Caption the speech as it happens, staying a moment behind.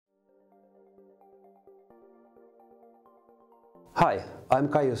Hi, I'm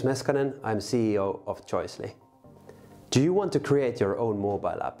Kaius Meskanen, I'm CEO of Choicely. Do you want to create your own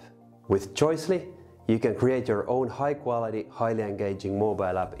mobile app? With Choicely, you can create your own high-quality, highly engaging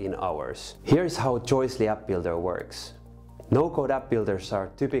mobile app in hours. Here's how Choicely App Builder works. No-code app builders are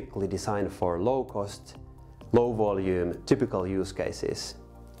typically designed for low-cost, low-volume, typical use cases.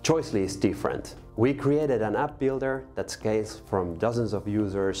 Choicely is different. We created an app builder that scales from dozens of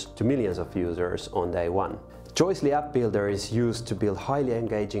users to millions of users on day one. Choicely App Builder is used to build highly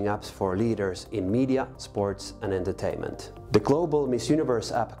engaging apps for leaders in media, sports and entertainment. The global Miss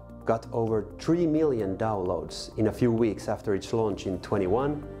Universe app got over 3 million downloads in a few weeks after its launch in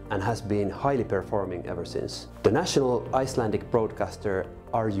 2021 and has been highly performing ever since. The national Icelandic broadcaster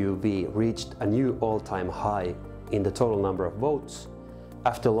RUV reached a new all-time high in the total number of votes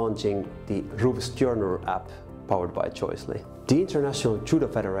after launching the Rúvstjörnur app powered by Choicely. The International Judo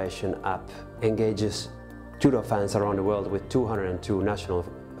Federation app engages judo fans around the world with 202 national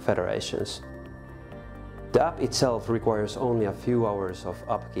federations. The app itself requires only a few hours of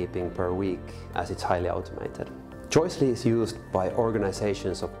upkeeping per week as it's highly automated. Choicely is used by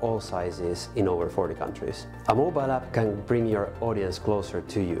organizations of all sizes in over 40 countries. A mobile app can bring your audience closer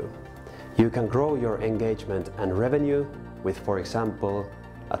to you. You can grow your engagement and revenue with, for example,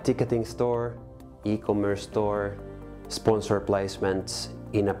 a ticketing store, e-commerce store, sponsor placements,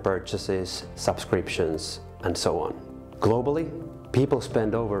 in-app purchases, subscriptions, and so on. Globally, people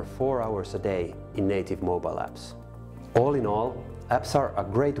spend over 4 hours a day in native mobile apps. All in all, apps are a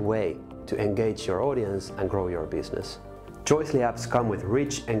great way to engage your audience and grow your business. Choicely apps come with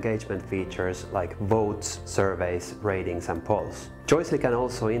rich engagement features like votes, surveys, ratings and polls. Choicely can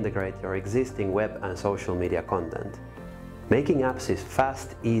also integrate your existing web and social media content. Making apps is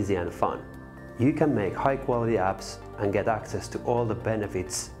fast, easy and fun. You can make high-quality apps and get access to all the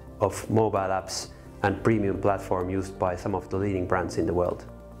benefits of mobile apps and premium platform used by some of the leading brands in the world.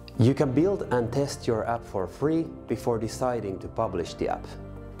 You can build and test your app for free before deciding to publish the app.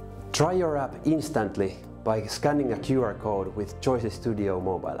 Try your app instantly by scanning a QR code with Choicely Studio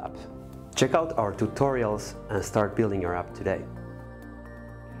mobile app. Check out our tutorials and start building your app today.